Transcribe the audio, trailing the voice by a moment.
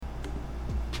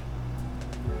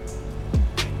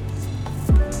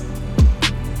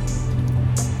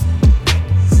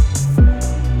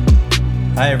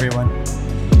Hi everyone.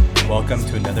 Welcome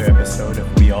to another episode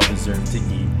of We All Deserve to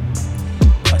Eat,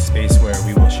 a space where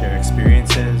we will share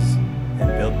experiences and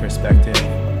build perspective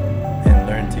and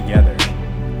learn together.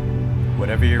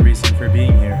 Whatever your reason for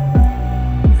being here,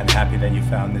 I'm happy that you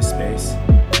found this space,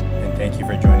 and thank you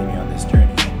for joining me on this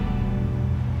journey.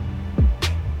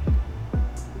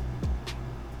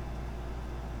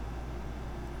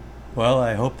 Well,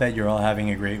 I hope that you're all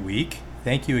having a great week.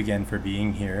 Thank you again for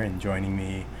being here and joining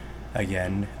me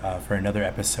again for another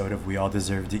episode of We All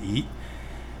Deserve to Eat.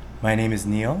 My name is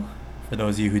Neil. For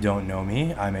those of you who don't know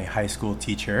me, I'm a high school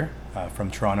teacher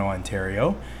from Toronto,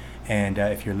 Ontario. And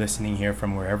if you're listening here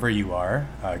from wherever you are,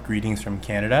 greetings from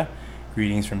Canada,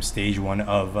 greetings from stage one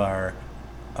of our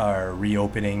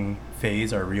reopening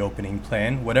phase, our reopening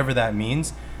plan, whatever that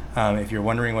means. If you're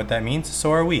wondering what that means,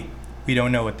 so are we. We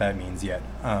don't know what that means yet.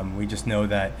 We just know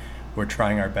that we're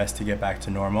trying our best to get back to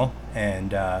normal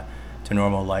and to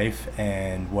normal life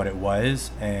and what it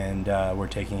was, and we're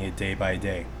taking it day by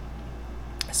day.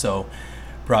 So,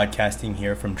 broadcasting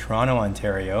here from Toronto,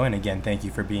 Ontario, and again, thank you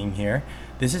for being here.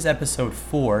 This is episode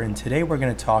 4, and today we're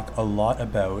going to talk a lot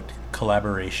about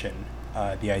collaboration,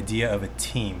 the idea of a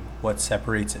team, what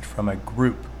separates it from a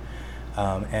group,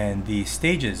 and the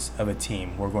stages of a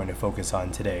team we're going to focus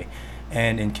on today.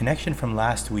 And in connection from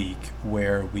last week,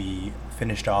 where we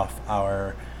finished off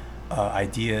our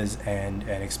ideas and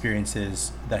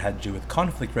experiences that had to do with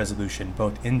conflict resolution,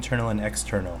 both internal and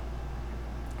external.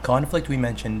 Conflict, we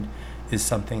mentioned, is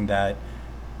something that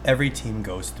every team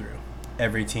goes through.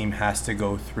 Every team has to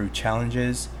go through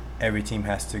challenges. Every team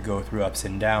has to go through ups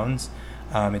and downs.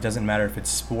 It doesn't matter if it's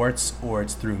sports or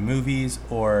it's through movies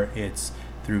or it's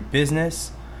through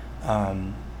business.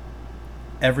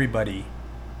 Everybody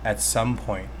at some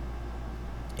point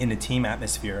in a team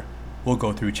atmosphere will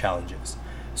go through challenges.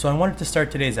 So I wanted to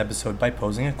start today's episode by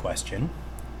posing a question.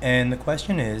 And the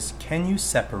question is, can you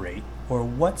separate, or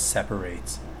what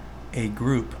separates a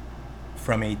group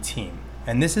from a team?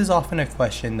 And this is often a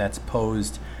question that's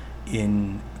posed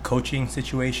in coaching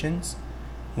situations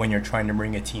when you're trying to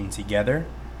bring a team together.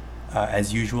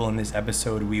 As usual in this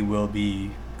episode, we will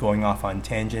be going off on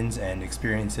tangents and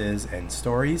experiences and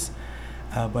stories.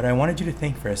 But I wanted you to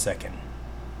think for a second.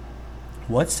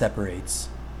 What separates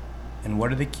and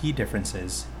what are the key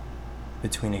differences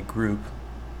between a group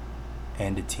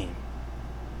and a team?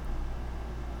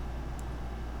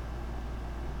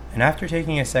 And after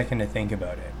taking a second to think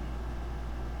about it,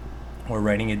 or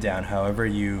writing it down, however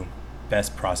you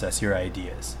best process your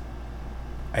ideas,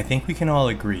 I think we can all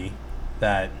agree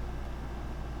that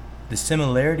the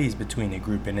similarities between a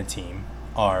group and a team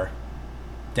are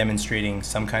demonstrating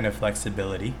some kind of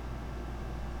flexibility,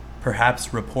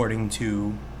 perhaps reporting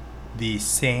to the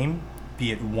same,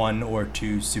 be it one or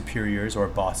two superiors or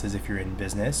bosses if you're in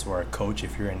business, or a coach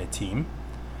if you're in a team,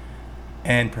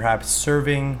 and perhaps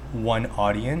serving one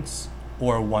audience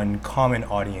or one common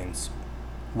audience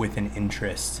with an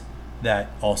interest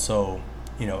that also,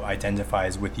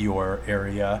 identifies with your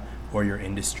area or your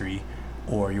industry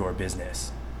or your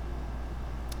business.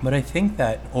 But I think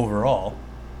that overall,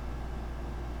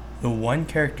 the one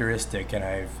characteristic, and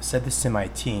I've said this to my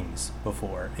teams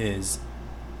before, is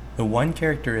the one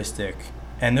characteristic,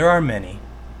 and there are many,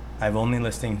 I've only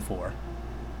listing 4,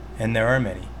 and there are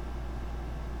many,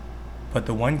 but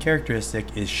the one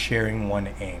characteristic is sharing one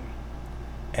aim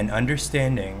and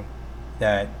understanding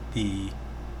that the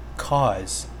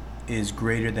cause is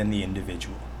greater than the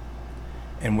individual.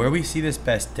 And where we see this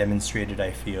best demonstrated,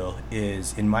 I feel,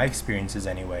 is, in my experiences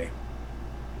anyway,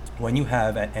 when you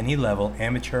have at any level,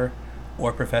 amateur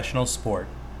or professional sport,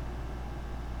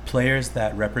 players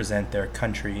that represent their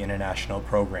country in a national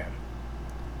program.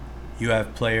 You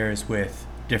have players with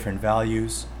different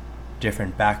values,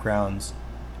 different backgrounds,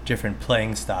 different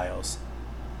playing styles,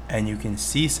 and you can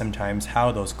see sometimes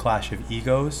how those clash of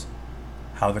egos,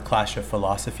 how the clash of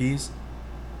philosophies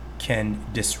can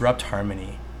disrupt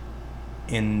harmony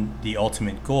in the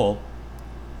ultimate goal,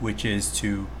 which is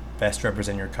to best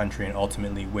represent your country and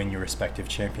ultimately win your respective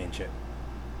championship.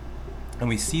 And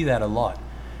we see that a lot.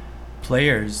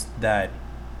 Players that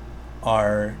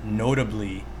are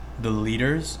notably the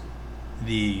leaders,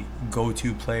 the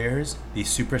go-to players, the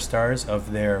superstars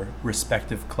of their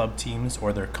respective club teams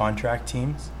or their contract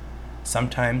teams,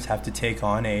 sometimes have to take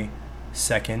on a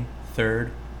second,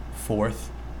 third,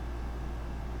 fourth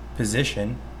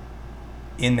position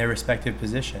in their respective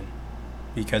position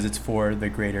because it's for the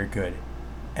greater good.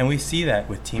 And we see that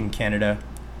with Team Canada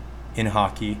in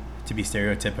hockey, to be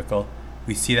stereotypical.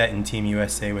 We see that in Team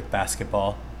USA with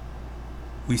basketball.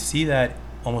 We see that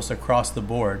almost across the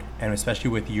board, and especially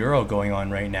with Euro going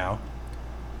on right now,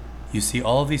 you see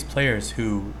all of these players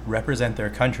who represent their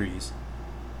countries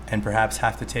and perhaps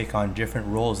have to take on different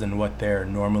roles than what they're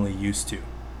normally used to.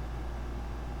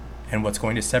 And what's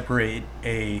going to separate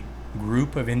a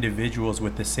group of individuals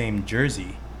with the same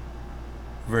jersey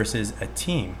versus a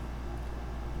team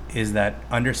is that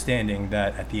understanding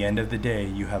that at the end of the day,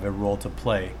 you have a role to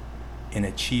play in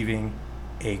achieving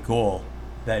a goal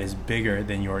that is bigger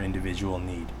than your individual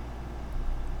need.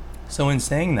 So in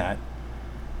saying that,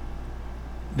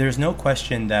 there's no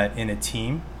question that in a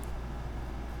team,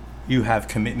 you have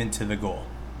commitment to the goal.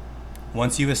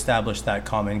 Once you establish that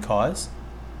common cause,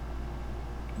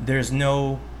 there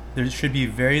should be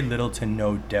very little to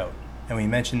no doubt. And we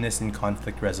mentioned this in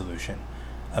conflict resolution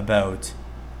about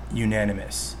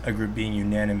a group being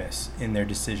unanimous in their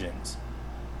decisions.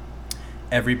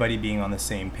 Everybody being on the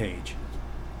same page.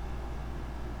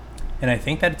 And I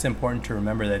think that it's important to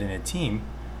remember that in a team,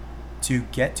 to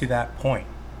get to that point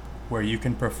where you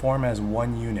can perform as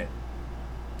one unit,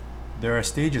 there are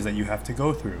stages that you have to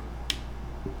go through.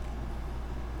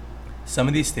 Some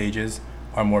of these stages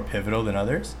are more pivotal than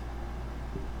others,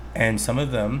 and some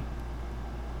of them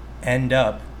end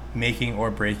up making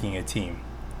or breaking a team.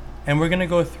 And we're going to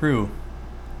go through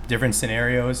different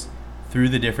scenarios, through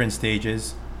the different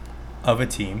stages of a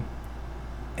team,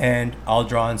 and I'll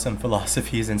draw on some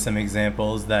philosophies and some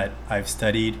examples that I've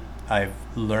studied, I've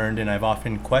learned, and I've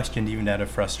often questioned even out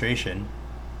of frustration,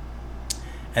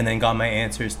 and then got my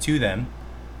answers to them,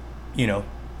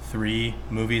 3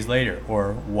 movies later,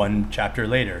 or 1 chapter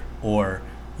later, or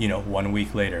 1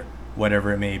 week later,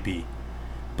 whatever it may be.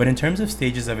 But in terms of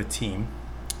stages of a team,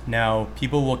 now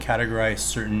people will categorize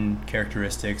certain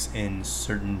characteristics in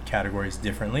certain categories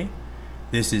differently.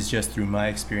 This is just through my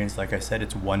experience. Like I said,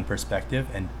 it's one perspective,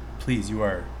 and please, you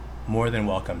are more than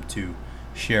welcome to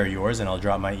share yours, and I'll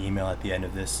drop my email at the end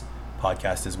of this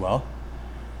podcast as well.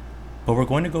 But we're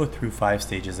going to go through 5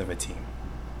 stages of a team.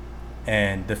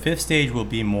 And the 5th stage will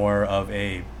be more of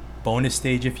a bonus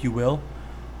stage, if you will,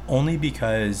 only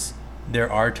because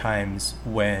there are times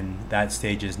when that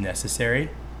stage is necessary.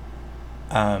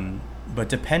 But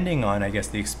depending on, I guess,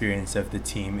 the experience of the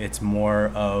team, it's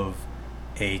more of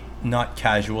a not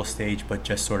casual stage, but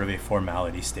just sort of a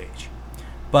formality stage.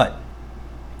 But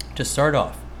to start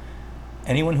off,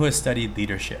 anyone who has studied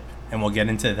leadership, and we'll get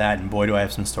into that, and boy, do I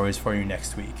have some stories for you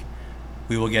next week.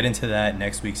 We will get into that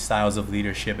next week, styles of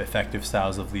leadership, effective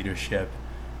styles of leadership,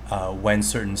 when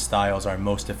certain styles are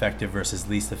most effective versus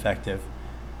least effective.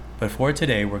 But for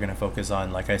today, we're going to focus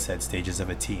on, like I said, stages of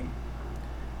a team.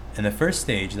 And the first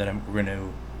stage that we're going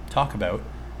to talk about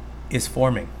is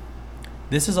forming.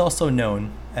 This is also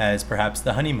known as perhaps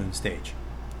the honeymoon stage.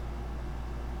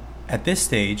 At this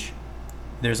stage,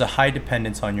 there's a high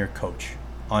dependence on your coach,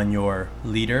 on your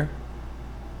leader,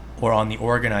 or on the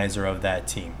organizer of that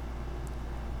team.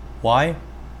 Why?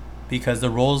 Because the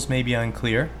roles may be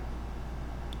unclear.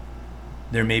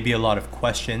 There may be a lot of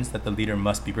questions that the leader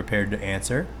must be prepared to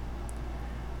answer.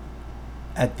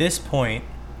 At this point,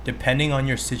 depending on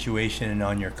your situation and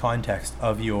on your context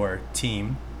of your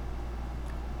team,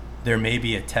 there may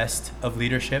be a test of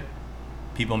leadership.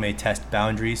 People may test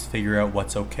boundaries, figure out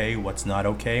what's okay, what's not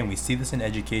okay, and we see this in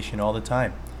education all the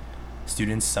time.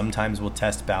 Students sometimes will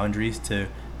test boundaries to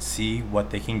see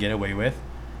what they can get away with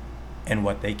and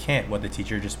what they can't, what the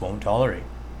teacher just won't tolerate.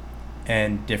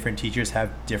 And different teachers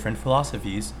have different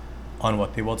philosophies on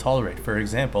what they will tolerate. For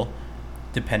example,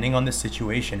 depending on the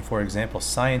situation, for example,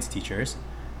 science teachers,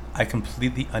 I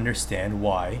completely understand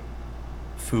why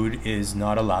food is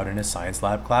not allowed in a science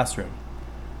lab classroom.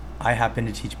 I happen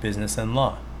to teach business and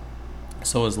law.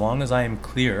 So as long as I am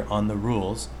clear on the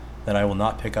rules that I will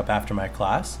not pick up after my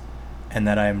class, and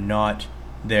that I am not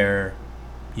their,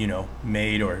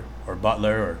 maid or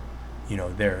butler, or,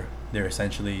 they're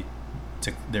essentially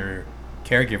their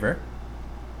caregiver,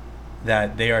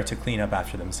 that they are to clean up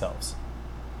after themselves.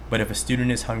 But if a student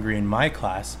is hungry in my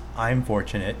class, I'm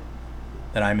fortunate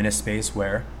that I'm in a space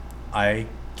where I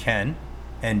can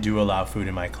and do allow food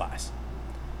in my class.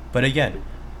 But again,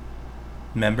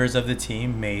 members of the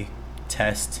team may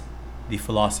test the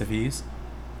philosophies,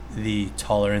 the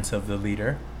tolerance of the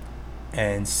leader,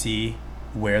 and see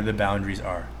where the boundaries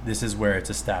are. This is where it's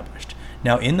established.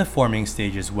 Now, in the forming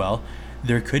stage as well,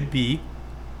 there could be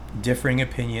differing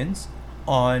opinions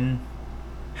on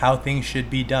how things should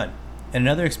be done. And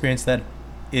another experience that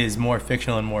is more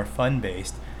fictional and more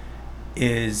fun-based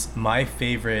is my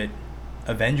favorite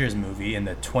Avengers movie in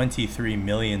the 23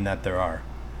 million that there are.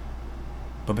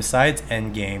 But besides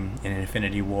Endgame and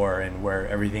Infinity War, and where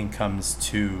everything comes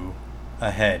to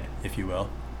a head, if you will,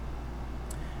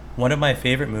 one of my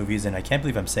favorite movies, and I can't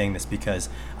believe I'm saying this because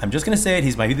I'm just going to say it,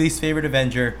 he's my least favorite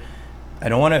Avenger. I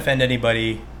don't want to offend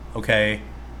anybody, okay?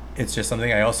 It's just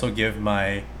something I also give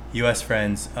my US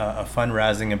friends a fun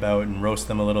razzing about and roast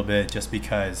them a little bit just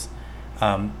because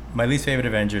my least favorite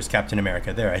Avenger is Captain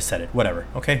America. There, I said it. Whatever.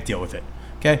 Okay, deal with it.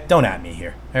 Okay, don't at me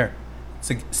here. There,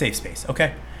 it's a safe space.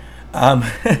 Okay.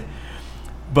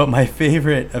 But my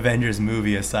favorite Avengers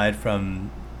movie, aside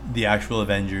from the actual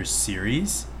Avengers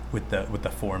series with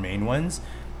the four main ones,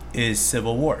 is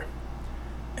Civil War.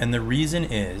 And the reason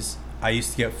is I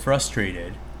used to get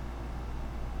frustrated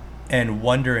and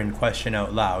wonder and question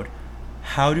out loud,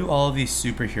 how do all of these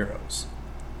superheroes,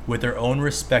 with their own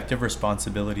respective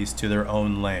responsibilities to their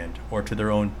own land or to their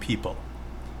own people,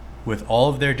 with all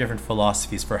of their different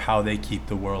philosophies for how they keep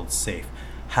the world safe,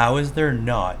 how is there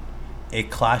not a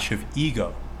clash of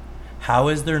ego? How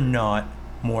is there not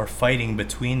more fighting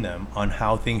between them on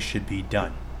how things should be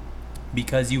done?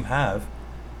 Because you have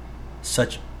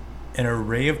such an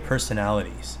array of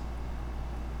personalities,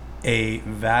 a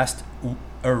vast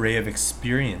array of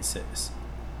experiences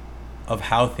of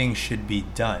how things should be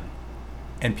done.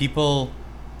 And people,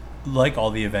 like all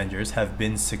the Avengers, have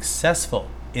been successful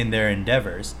in their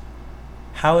endeavors.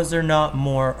 How is there not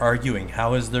more arguing?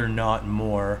 How is there not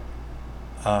more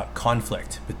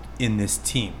conflict in this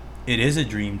team? It is a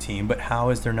dream team, but how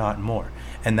is there not more?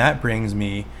 And that brings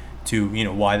me to,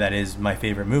 why that is my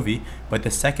favorite movie. But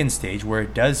the second stage where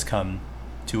it does come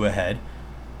to a head,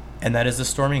 and that is the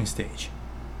storming stage.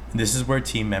 This is where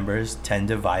team members tend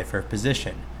to vie for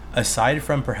position. Aside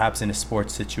from perhaps in a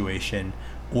sports situation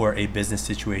or a business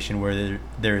situation where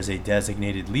there is a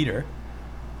designated leader,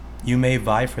 you may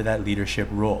vie for that leadership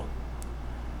role.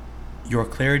 Your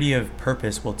clarity of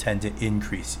purpose will tend to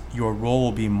increase. Your role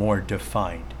will be more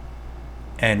defined.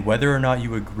 And whether or not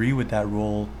you agree with that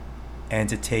role and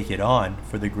to take it on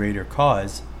for the greater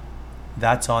cause,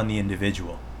 that's on the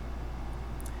individual.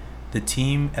 The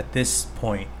team at this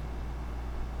point,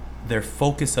 their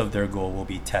focus of their goal will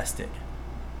be tested.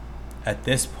 At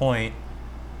this point,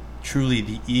 truly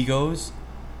the egos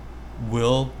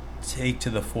will take to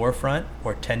the forefront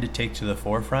or tend to take to the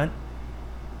forefront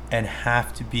and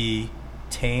have to be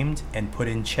tamed and put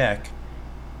in check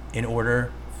in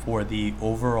order for the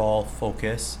overall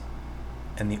focus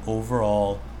and the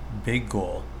overall big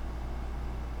goal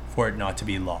for it not to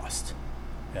be lost.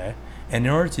 Okay? And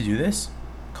in order to do this,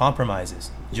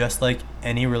 compromises, just like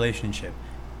any relationship,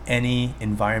 any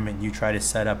environment you try to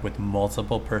set up with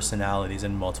multiple personalities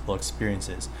and multiple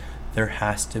experiences, there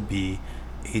has to be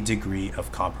a degree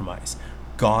of compromise.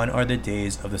 Gone are the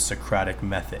days of the Socratic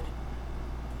method.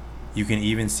 You can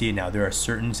even see it now. There are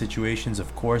certain situations,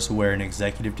 of course, where an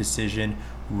executive decision,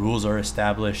 rules are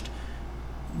established,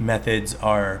 methods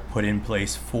are put in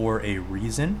place for a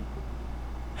reason.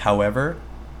 However,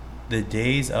 the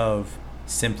days of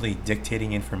simply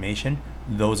dictating information,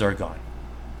 those are gone.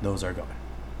 Those are gone.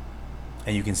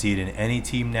 And you can see it in any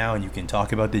team now, and you can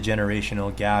talk about the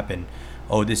generational gap and,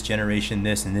 this generation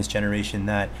this and this generation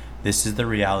that. This is the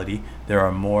reality. There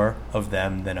are more of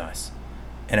them than us.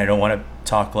 And I don't want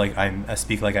to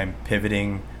speak like I'm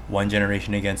pivoting one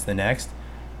generation against the next.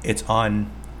 It's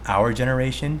on our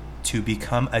generation to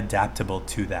become adaptable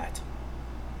to that.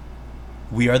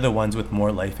 We are the ones with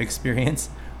more life experience.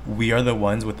 We are the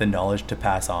ones with the knowledge to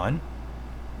pass on.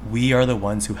 We are the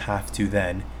ones who have to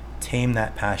then tame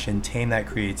that passion, tame that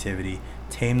creativity,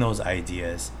 tame those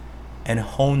ideas, and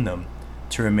hone them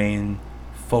to remain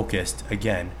focused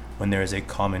again when there is a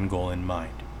common goal in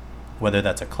mind. Whether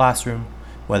that's a classroom,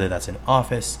 whether that's an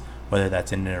office, whether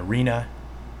that's in an arena,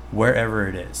 wherever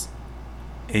it is,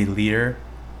 a leader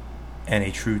and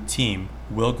a true team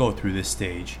will go through this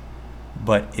stage,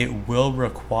 but it will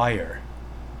require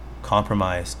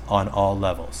compromise on all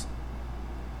levels.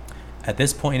 At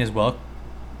this point as well,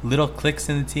 little cliques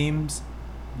in the teams,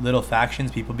 little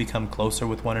factions, people become closer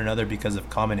with one another because of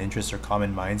common interests or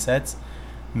common mindsets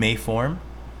may form.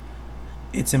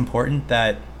 It's important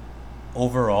that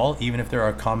overall, even if there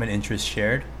are common interests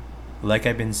shared, like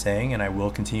I've been saying, and I will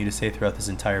continue to say throughout this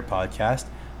entire podcast,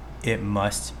 it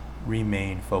must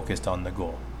remain focused on the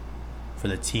goal. For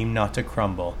the team not to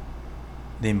crumble,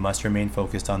 they must remain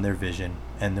focused on their vision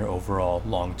and their overall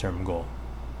long-term goal.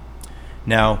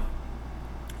 Now,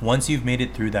 once you've made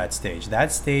it through that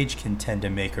stage can tend to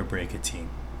make or break a team.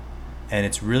 And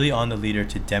it's really on the leader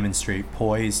to demonstrate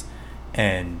poise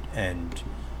and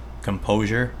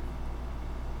composure,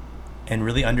 and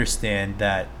really understand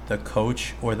that the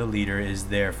coach or the leader is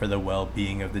there for the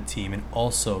well-being of the team, and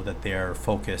also that they are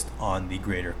focused on the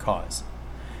greater cause.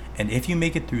 And if you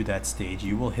make it through that stage,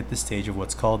 you will hit the stage of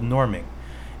what's called norming.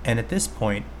 And at this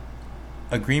point,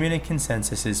 agreement and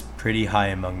consensus is pretty high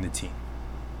among the team.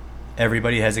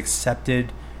 Everybody has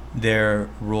accepted their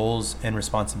roles and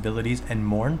responsibilities, and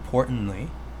more importantly,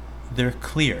 they're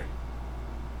clear.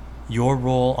 Your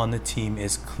role on the team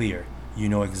is clear. You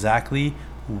know exactly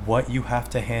what you have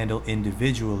to handle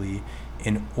individually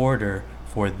in order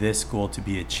for this goal to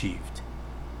be achieved.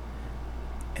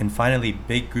 And finally,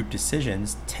 big group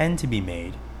decisions tend to be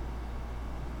made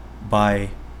by,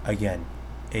 again,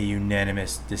 a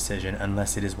unanimous decision,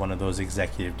 unless it is one of those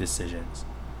executive decisions.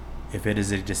 If it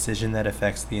is a decision that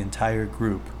affects the entire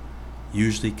group,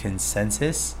 usually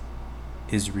consensus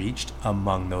is reached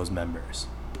among those members.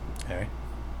 Okay?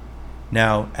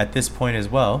 Now, at this point as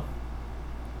well,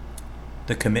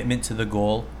 the commitment to the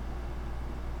goal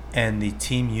and the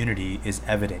team unity is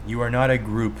evident. You are not a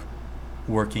group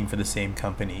working for the same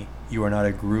company. You are not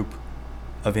a group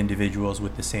of individuals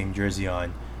with the same jersey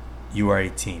on. You are a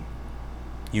team.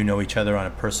 You know each other on a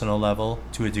personal level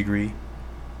to a degree,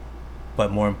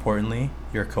 but more importantly,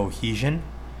 your cohesion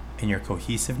and your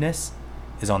cohesiveness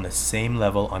is on the same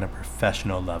level on a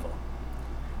professional level.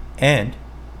 And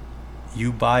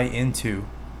you buy into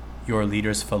your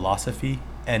leader's philosophy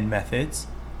and methods,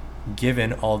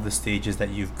 given all the stages that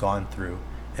you've gone through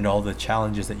and all the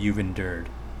challenges that you've endured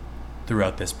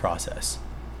throughout this process.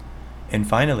 And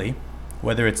finally,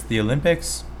 whether it's the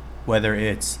Olympics, whether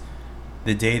it's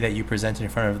the day that you present in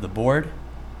front of the board,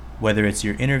 whether it's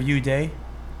your interview day,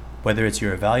 whether it's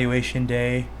your evaluation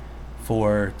day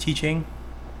for teaching,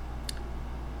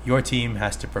 your team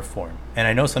has to perform. And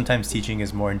I know sometimes teaching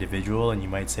is more individual, and you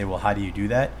might say, well, how do you do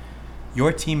that?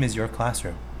 Your team is your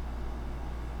classroom.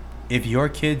 If your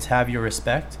kids have your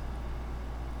respect,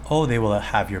 they will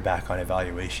have your back on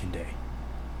evaluation day.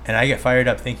 And I get fired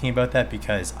up thinking about that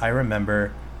because I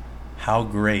remember how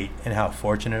great and how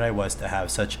fortunate I was to have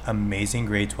such amazing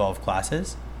grade 12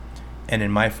 classes. And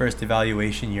in my first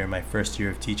evaluation year, my first year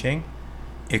of teaching,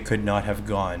 it could not have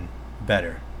gone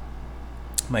better.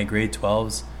 My grade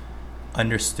 12s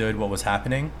understood what was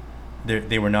happening.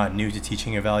 They were not new to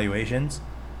teaching evaluations,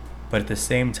 but at the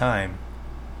same time,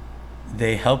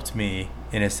 they helped me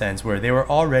in a sense where they were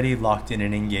already locked in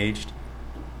and engaged,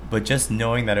 but just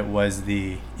knowing that it was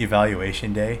the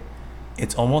evaluation day,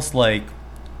 it's almost like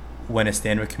when a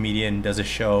stand-up comedian does a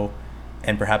show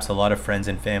and perhaps a lot of friends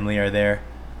and family are there,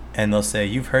 and they'll say,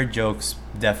 you've heard jokes,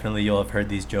 definitely you'll have heard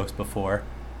these jokes before.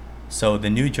 So the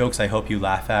new jokes I hope you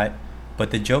laugh at,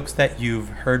 but the jokes that you've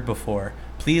heard before,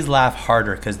 please laugh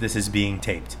harder because this is being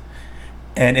taped.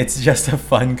 And it's just a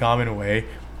fun, common way.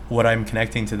 What I'm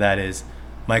connecting to that is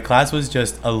my class was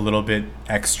just a little bit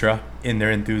extra in their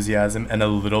enthusiasm and a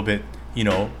little bit,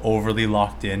 overly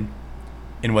locked in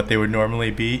what they would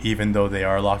normally be, even though they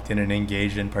are locked in and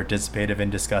engaged and participative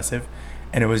and discussive.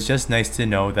 And it was just nice to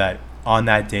know that on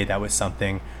that day, that was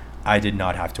something I did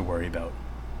not have to worry about.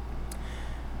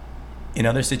 In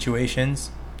other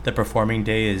situations, the performing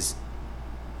day is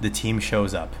the team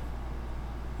shows up.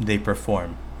 They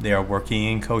perform. They are working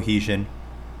in cohesion.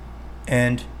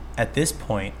 And at this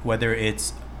point, whether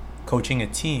it's coaching a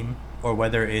team or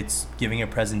whether it's giving a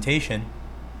presentation,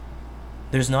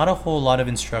 there's not a whole lot of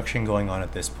instruction going on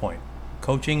at this point.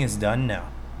 Coaching is done now.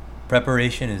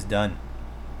 Preparation is done.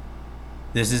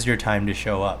 This is your time to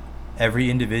show up.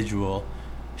 Every individual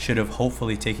should have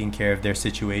hopefully taken care of their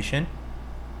situation,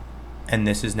 and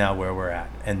this is now where we're at,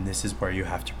 and this is where you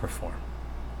have to perform.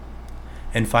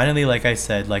 And finally, like I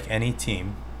said, like any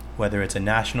team, whether it's a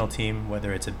national team,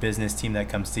 whether it's a business team that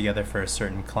comes together for a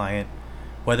certain client,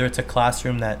 whether it's a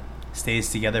classroom that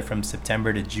stays together from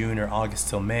September to June or August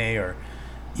till May, or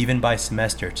even by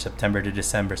semester, September to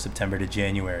December, September to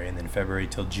January, and then February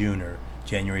till June or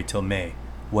January till May,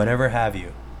 whatever have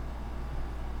you,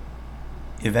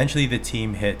 eventually the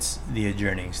team hits the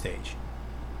adjourning stage.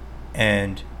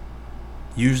 And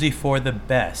usually for the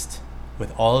best,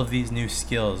 with all of these new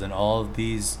skills and all of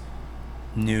these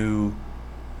new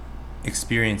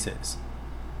experiences,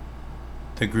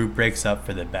 the group breaks up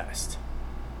for the best.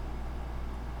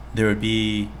 There would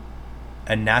be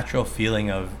a natural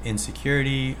feeling of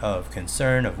insecurity, of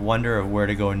concern, of wonder of where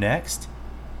to go next.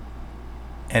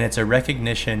 And it's a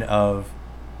recognition of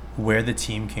where the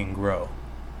team can grow,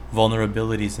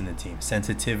 vulnerabilities in the team,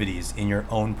 sensitivities in your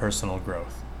own personal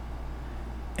growth.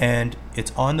 And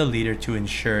it's on the leader to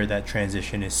ensure that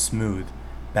transition is smooth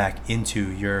back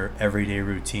into your everyday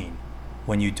routine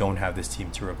when you don't have this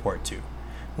team to report to,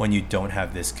 when you don't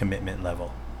have this commitment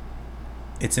level.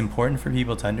 It's important for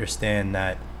people to understand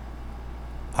that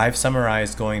I've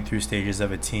summarized going through stages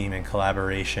of a team and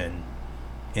collaboration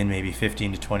in maybe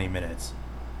 15 to 20 minutes.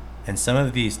 And some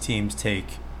of these teams take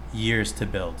years to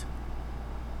build.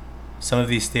 Some of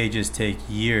these stages take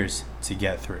years to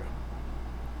get through.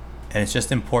 And it's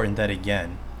just important that,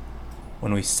 again,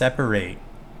 when we separate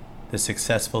the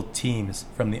successful teams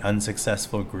from the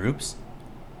unsuccessful groups,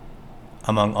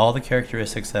 among all the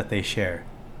characteristics that they share,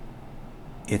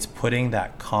 it's putting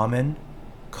that common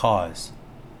cause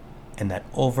and that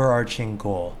overarching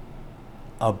goal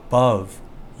above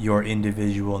your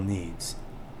individual needs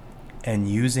and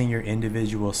using your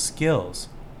individual skills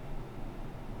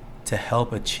to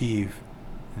help achieve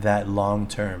that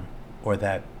long-term or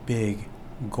that big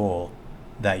goal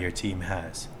that your team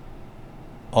has.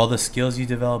 All the skills you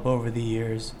develop over the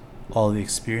years, all the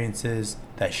experiences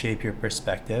that shape your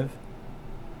perspective,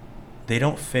 they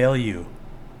don't fail you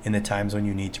in the times when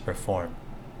you need to perform.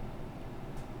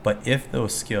 But if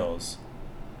those skills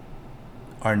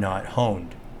are not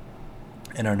honed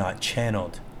and are not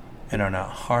channeled and are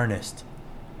not harnessed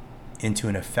into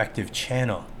an effective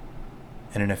channel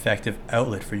and an effective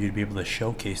outlet for you to be able to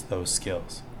showcase those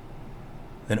skills,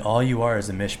 then all you are is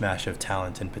a mishmash of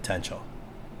talent and potential.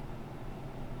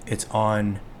 It's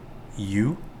on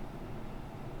you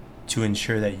to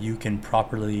ensure that you can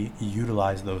properly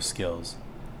utilize those skills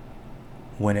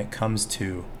when it comes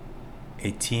to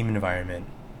a team environment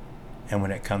and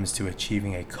when it comes to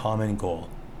achieving a common goal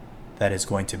that is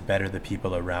going to better the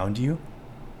people around you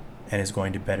and is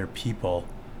going to better people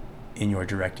in your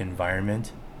direct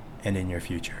environment and in your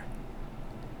future.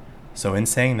 So in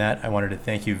saying that, I wanted to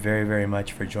thank you very, very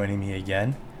much for joining me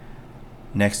again.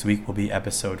 Next week will be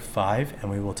episode 5,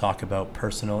 and we will talk about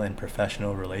personal and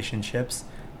professional relationships,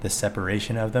 the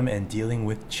separation of them, and dealing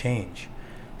with change.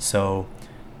 So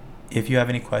if you have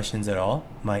any questions at all,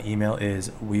 my email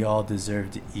is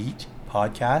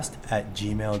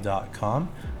wealldeservetoeatpodcast@gmail.com.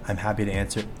 I'm happy to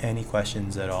answer any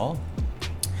questions at all.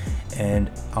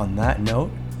 And on that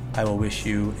note, I will wish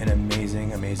you an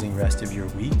amazing, amazing rest of your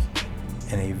week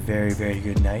and a very, very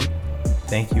good night.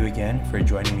 Thank you again for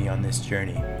joining me on this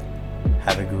journey.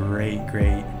 Have a great,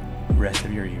 great rest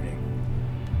of your evening.